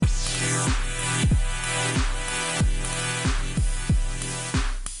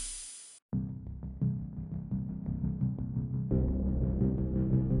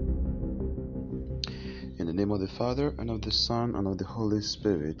the Father, and of the Son, and of the Holy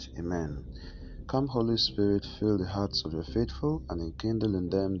Spirit. Amen. Come, Holy Spirit, fill the hearts of your faithful, and enkindle in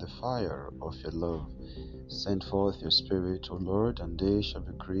them the fire of your love. Send forth your Spirit, O Lord, and they shall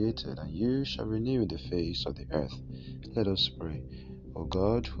be created, and you shall renew the face of the earth. Let us pray. O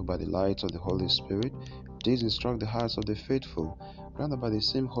God, who by the light of the Holy Spirit did instruct the hearts of the faithful, grant that by the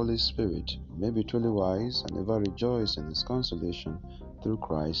same Holy Spirit we may be truly wise and ever rejoice in His consolation, through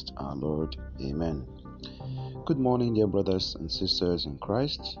Christ our Lord. Amen. Good morning, dear brothers and sisters in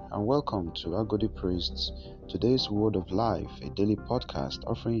Christ, and welcome to Agodi Priests, today's Word of Life, a daily podcast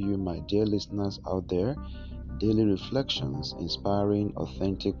offering you, my dear listeners out there, daily reflections, inspiring,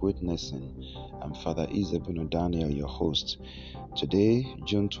 authentic witnessing. I'm Father Izebino Daniel, your host. Today,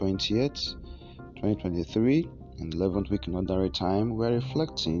 June 20th, 2023, in the 11th week in Ordinary Time, we're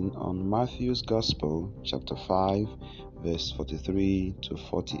reflecting on Matthew's Gospel, chapter 5, verse 43 to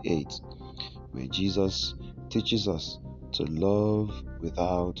 48, where Jesus teaches us to love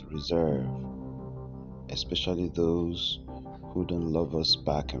without reserve, especially those who don't love us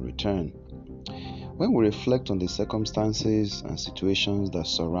back in return. When we reflect on the circumstances and situations that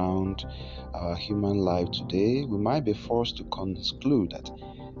surround our human life today, we might be forced to conclude that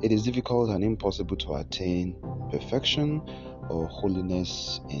it is difficult and impossible to attain perfection or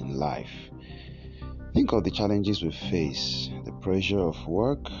holiness in life. Think of the challenges we face: the pressure of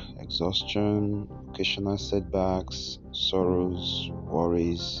work, exhaustion, occasional setbacks, sorrows,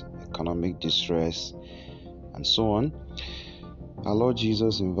 worries, economic distress, and so on. Our Lord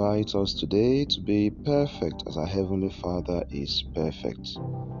Jesus invites us today to be perfect as our Heavenly Father is perfect.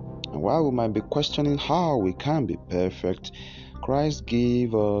 And while we might be questioning how we can be perfect, Christ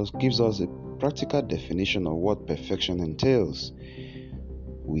gives us a practical definition of what perfection entails.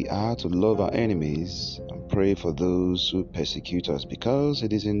 We are to love our enemies and pray for those who persecute us, because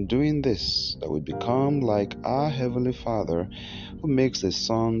it is in doing this that we become like our Heavenly Father, who makes the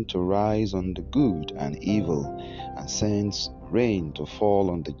sun to rise on the good and evil and sends rain to fall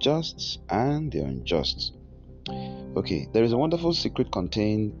on the just and the unjust. Okay, there is a wonderful secret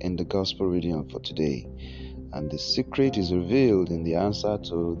contained in the Gospel reading for today, and the secret is revealed in the answer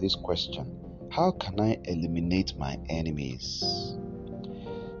to this question: how can I eliminate my enemies?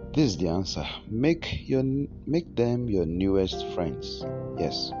 This is the answer. Make them your newest friends.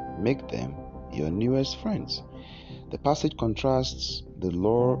 Yes, make them your newest friends. The passage contrasts the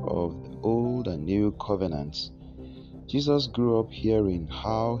law of the old and new covenants. Jesus grew up hearing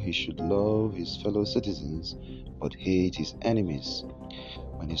how he should love his fellow citizens but hate his enemies.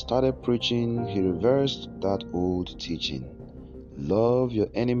 When he started preaching, he reversed that old teaching. Love your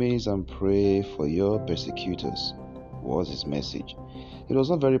enemies and pray for your persecutors was his message. It was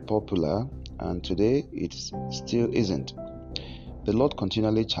not very popular, and today it still isn't. The Lord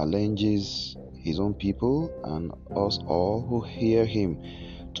continually challenges his own people and us all who hear him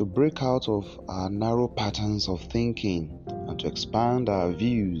to break out of our narrow patterns of thinking and to expand our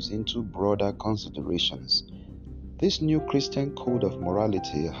views into broader considerations. This new Christian code of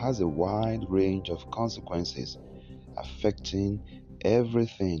morality has a wide range of consequences affecting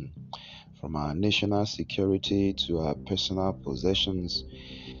everything from our national security to our personal possessions.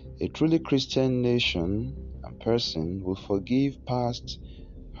 A truly Christian nation and person will forgive past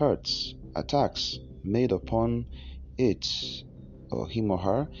hurts, attacks made upon it or him or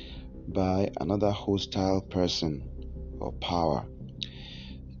her by another hostile person or power.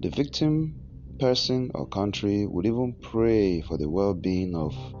 The victim person or country would even pray for the well-being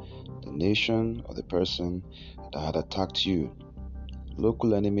of the nation or the person that had attacked you.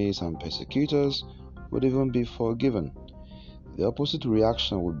 Local enemies and persecutors would even be forgiven. The opposite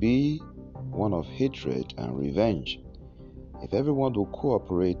reaction would be one of hatred and revenge. If everyone would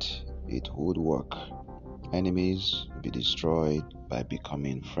cooperate, it would work. Enemies would be destroyed by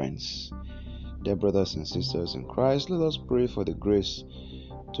becoming friends. Dear brothers and sisters in Christ, let us pray for the grace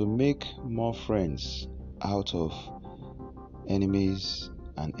to make more friends out of enemies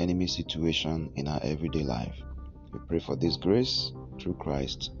and enemy situation in our everyday life. We pray for this grace through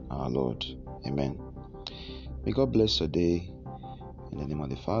Christ our Lord. Amen. May God bless your day, in the name of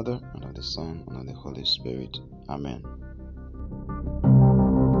the Father, and of the Son, and of the Holy Spirit. Amen.